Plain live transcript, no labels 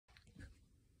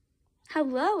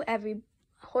Hello, every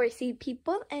horsey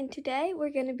people, and today we're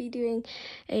going to be doing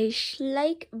a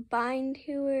Schleich bind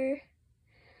tour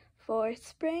for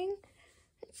spring.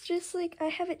 It's just like I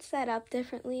have it set up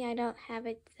differently. I don't have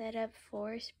it set up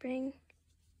for spring,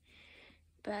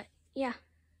 but yeah,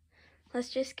 let's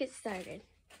just get started.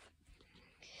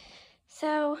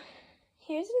 So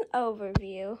here's an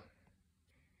overview,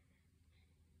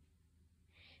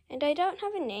 and I don't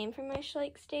have a name for my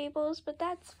Schleich stables, but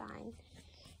that's fine.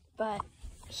 But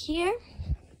here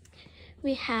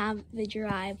we have the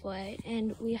driveway,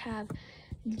 and we have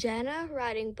Jenna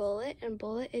riding Bullet, and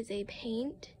Bullet is a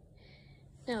Pinto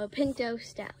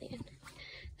stallion.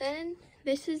 Then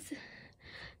this is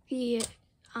the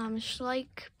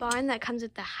Schleich barn that comes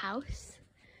with the house.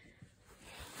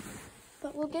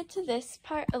 But we'll get to this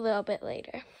part a little bit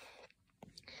later.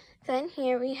 Then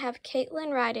here we have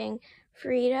Caitlin riding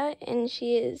Frida, and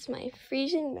she is my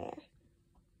Frisian mare.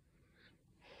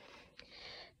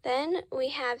 Then we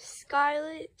have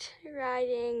Scarlett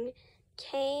riding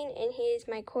Kane, and he is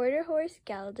my quarter horse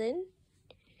gelding.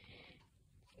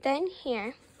 Then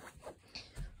here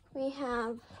we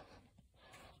have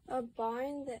a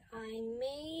barn that I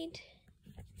made.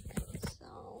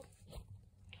 So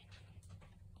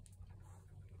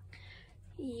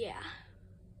yeah,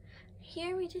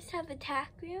 here we just have the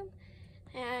tack room,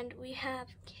 and we have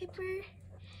Kipper.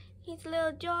 He's a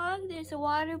little dog. There's a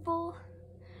water bowl.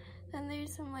 Then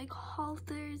there's some like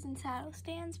halters and saddle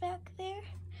stands back there.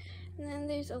 And then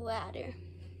there's a ladder.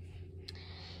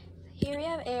 Here we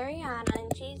have Ariana,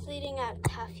 and she's leading out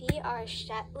Tuffy, our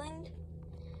Shetland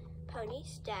pony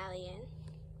stallion.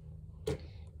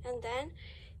 And then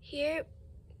here,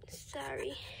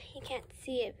 sorry, you can't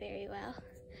see it very well.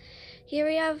 Here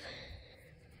we have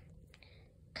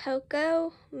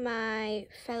Coco, my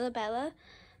Falabella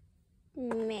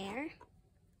mare.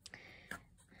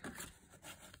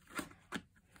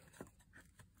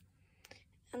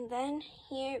 And then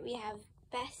here we have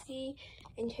Bessie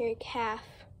and her calf,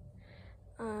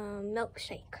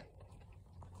 Milkshake.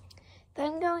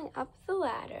 Then going up the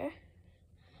ladder,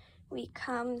 we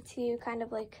come to kind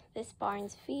of like this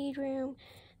barn's feed room.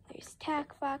 There's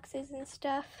tack boxes and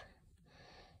stuff.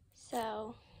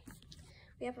 So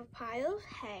we have a pile of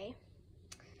hay,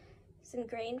 some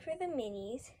grain for the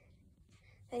minis.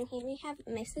 Then here we have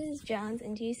Mrs. Jones,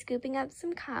 and she's scooping up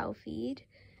some cow feed.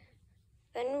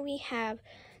 Then we have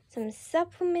some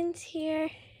supplements here,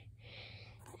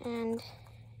 and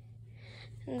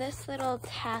in this little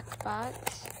tack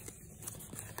box,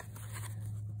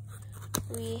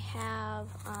 we have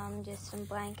just some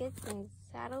blankets and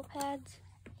saddle pads.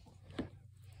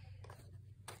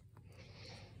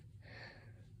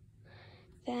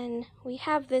 Then we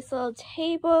have this little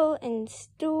table and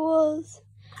stools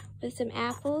with some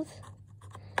apples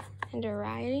and a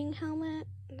riding helmet.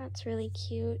 That's really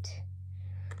cute.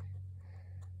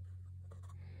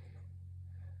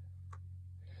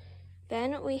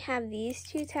 Then we have these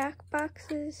two tack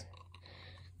boxes,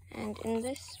 and in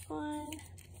this one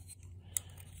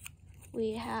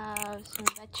we have some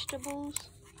vegetables,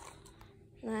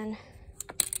 and then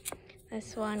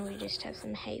this one we just have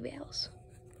some hay bales.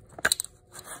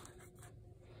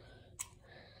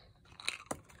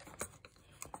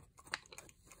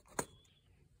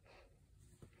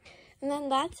 And then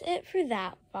that's it for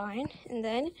that barn. And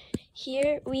then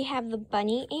here we have the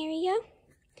bunny area.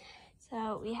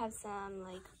 So we have some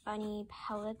like bunny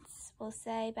pellets, we'll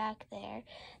say, back there.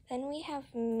 Then we have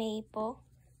Maple,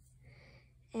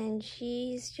 and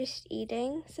she's just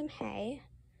eating some hay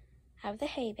out of the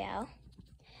hay bale.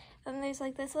 Then there's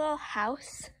like this little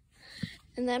house,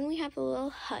 and then we have a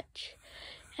little hutch.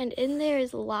 And in there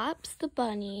is Lops the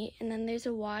bunny, and then there's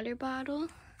a water bottle.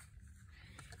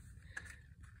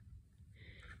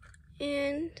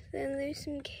 And then there's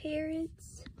some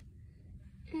carrots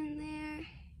in there,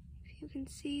 if you can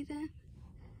see them.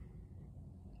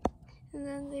 And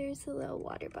then there's a little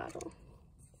water bottle.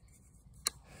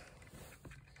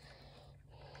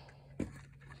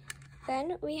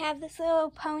 Then we have this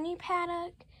little pony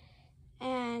paddock,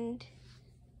 and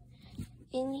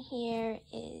in here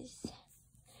is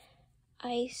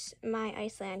my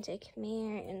Icelandic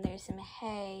mare, and there's some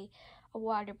hay, a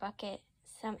water bucket,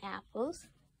 some apples.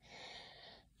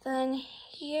 Then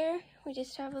here we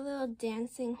just have a little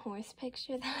dancing horse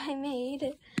picture that I made,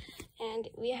 and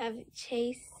we have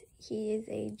Chase. He is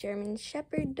a German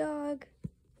Shepherd dog,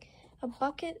 a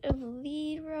bucket of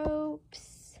lead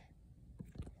ropes,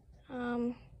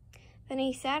 then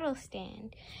a saddle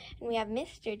stand, and we have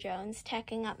Mr. Jones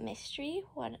tacking up Mystery,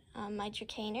 my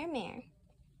Trakehner mare.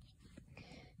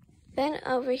 Then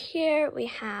over here we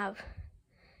have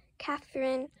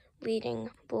Catherine, leading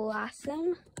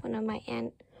Blossom, one of my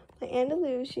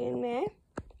Andalusian mare.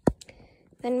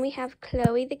 Then we have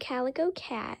Chloe the Calico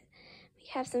Cat. We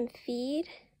have some feed.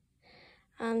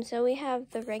 So we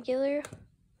have the regular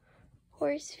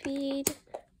horse feed.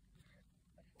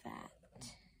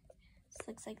 This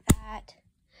looks like that.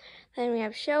 Then we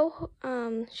have show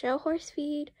horse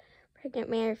feed, pregnant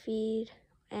mare feed,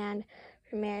 and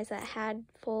for mares that had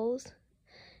foals,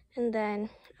 and then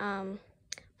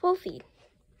full feed.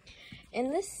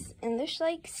 In the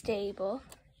Schleich stable,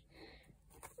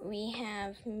 we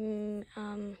have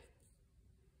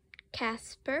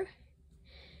Casper,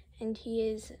 and he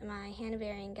is my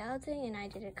Hanoverian gelding, and I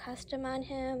did a custom on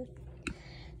him.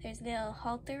 There's the little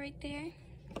halter right there.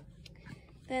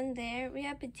 Then there we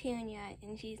have Petunia,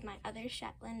 and she's my other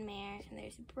Shetland mare, and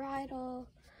there's a bridle.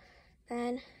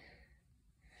 Then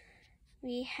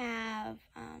we have,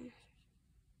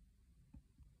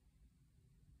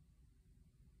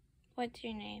 what's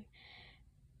your name?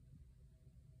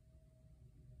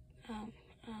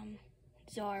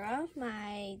 Zora,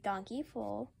 my donkey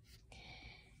foal,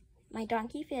 my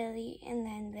donkey filly, and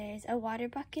then there's a water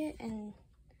bucket, and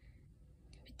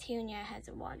Petunia has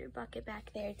a water bucket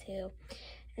back there too.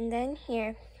 And then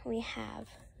here we have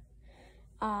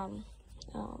an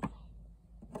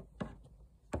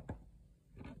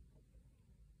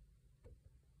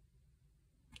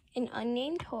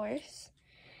unnamed horse,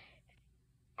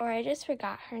 or I just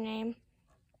forgot her name.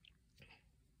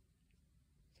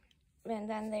 And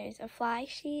then there's a fly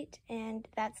sheet, and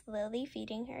that's Lily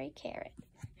feeding her a carrot.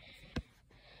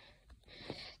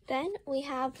 Then we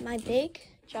have my big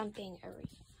jumping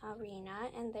arena,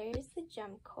 and there's the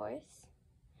jump course.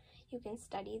 You can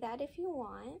study that if you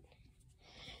want.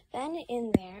 Then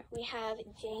in there we have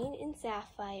Jane and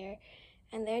Sapphire,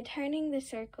 and they're turning the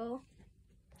circle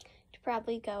to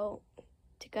probably go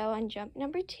on jump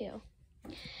number 2.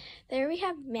 There we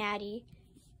have Maddie,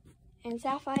 and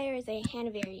Sapphire is a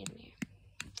Hanoverian mare.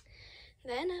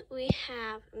 Then we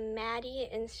have Maddie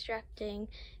instructing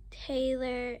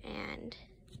Taylor and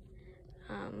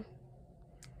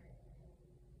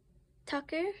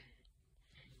Tucker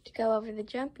to go over the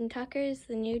jump, and Tucker is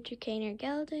the new Trakehner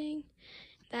gelding.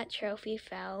 That trophy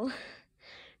fell.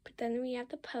 But then we have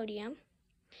the podium,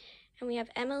 and we have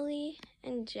Emily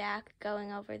and Jack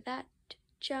going over that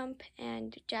jump,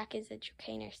 and Jack is a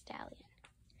Trakehner stallion.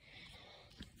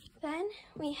 Then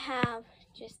we have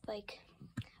just like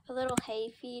a little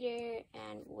hay feeder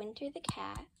and Winter the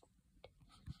cat,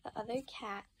 the other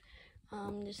cat,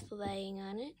 just laying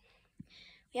on it.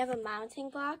 We have a mounting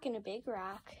block and a big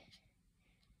rock,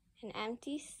 an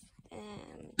empty,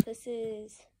 this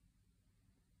is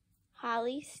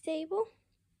Holly's stable.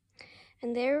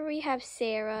 And there we have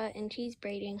Sarah, and she's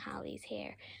braiding Holly's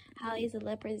hair. Holly's a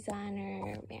Leprechaun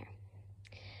mare.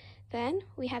 Then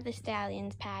we have the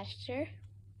stallion's pasture,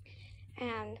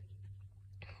 and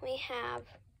we have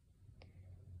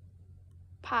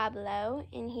Pablo,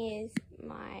 and he is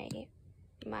my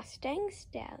Mustang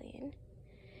stallion.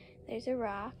 There's a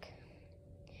rock.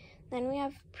 Then we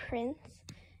have Prince,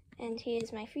 and he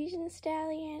is my Frisian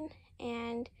stallion,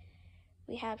 and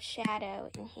we have Shadow,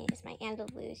 and he is my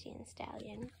Andalusian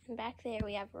stallion. And back there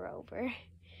we have Rover.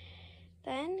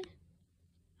 Then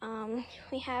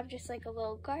we have just like a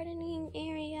little gardening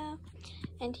area,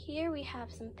 and here we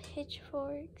have some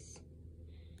pitchforks,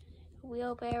 a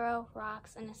wheelbarrow,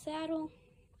 rocks, and a saddle.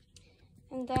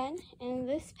 And then in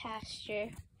this pasture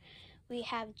we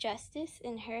have Justice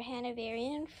in her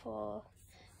Hanoverian foal.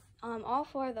 All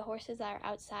 4 of the horses that are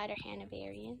outside are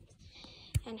Hanoverians,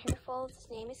 and her foal's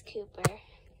name is Cooper.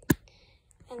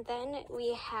 And then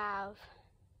we have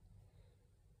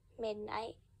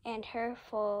Midnight and her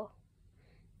foal,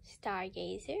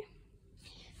 Stargazer.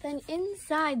 Then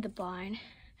inside the barn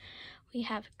we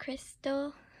have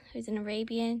Crystal, who's an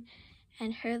Arabian,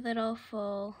 and her little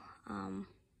foal,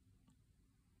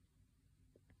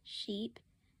 Sheep,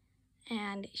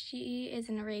 and she is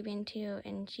an Arabian too,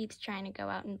 and Sheep's trying to go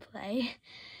out and play.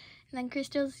 And then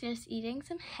Crystal's just eating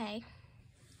some hay,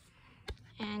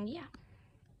 and yeah.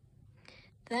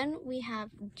 Then we have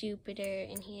Jupiter,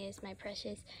 and he is my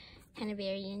precious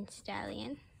Hanoverian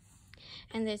stallion.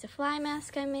 And there's a fly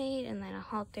mask I made, and then a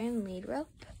halter and lead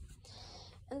rope.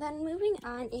 And then moving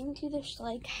on into the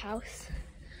Schleich house,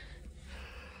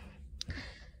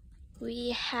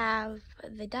 we have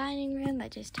the dining room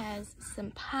that just has some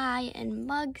pie and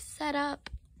mugs set up.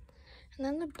 And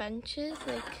then the benches,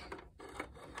 like,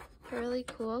 are really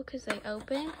cool because they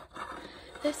open.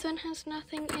 This one has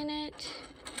nothing in it,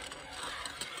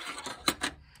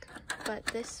 but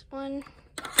this one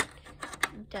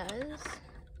does.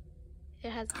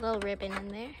 It has a little ribbon in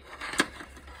there.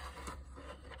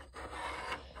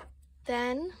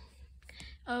 Then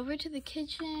over to the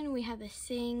kitchen, we have a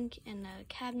sink and a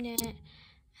cabinet,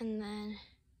 and then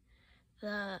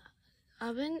the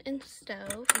oven and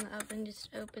stove, and the oven just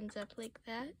opens up like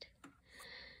that.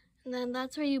 And then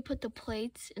that's where you put the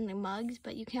plates and the mugs,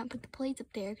 but you can't put the plates up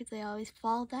there because they always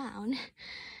fall down.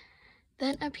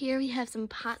 Then up here we have some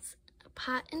pots, a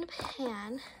pot and a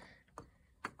pan.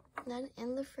 And then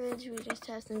in the fridge we just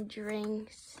have some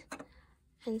drinks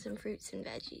and some fruits and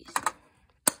veggies.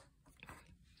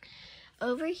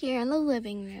 Over here in the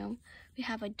living room, we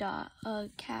have a dog, a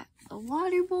cat, a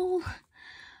water bowl,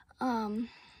 a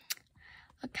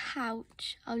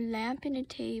couch, a lamp and a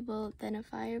table, then a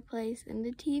fireplace and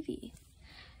the TV.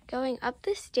 Going up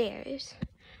the stairs,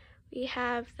 we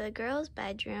have the girls'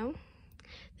 bedroom.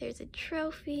 There's a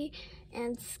trophy,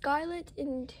 and Scarlett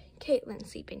and Caitlin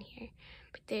sleep in here.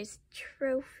 But there's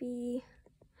trophy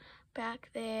back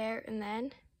there, and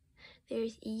then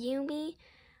there's Yumi,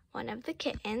 one of the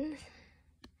kittens.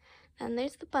 Then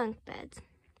there's the bunk beds.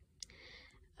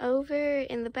 Over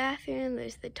in the bathroom,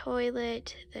 there's the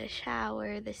toilet, the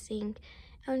shower, the sink,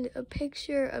 and a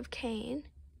picture of Kane.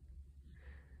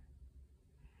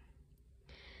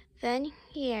 Then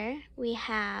here we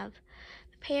have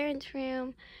the parents'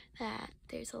 room, that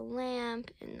there's a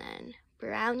lamp, and then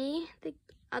Brownie, the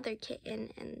other kitten,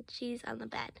 and she's on the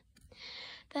bed.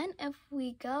 Then if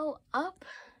we go up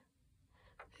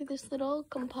through this little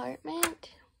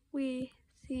compartment, we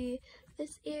see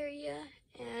this area,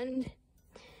 and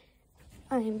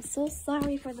I'm so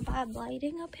sorry for the bad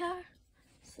lighting up here.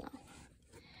 So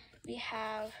we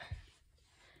have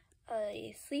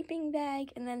a sleeping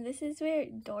bag, and then this is where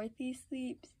Dorothy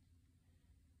sleeps,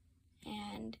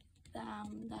 and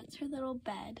that's her little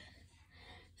bed.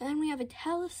 And then we have a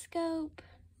telescope,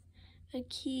 a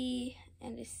key,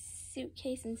 and a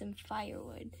suitcase and some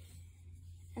firewood.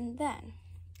 And then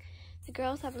the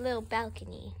girls have a little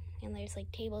balcony, and there's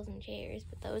like tables and chairs,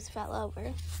 but those fell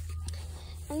over.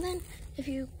 And then if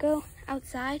you go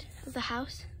outside of the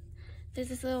house, there's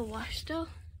this little wash stove,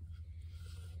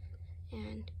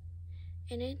 and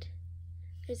in it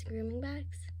there's grooming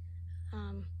bags,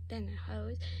 then a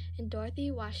hose, and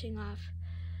Dorothy washing off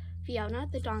Fiona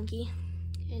the donkey,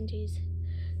 and she's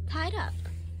tied up.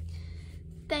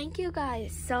 Thank you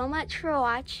guys so much for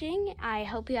watching. I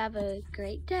hope you have a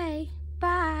great day.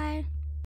 Bye.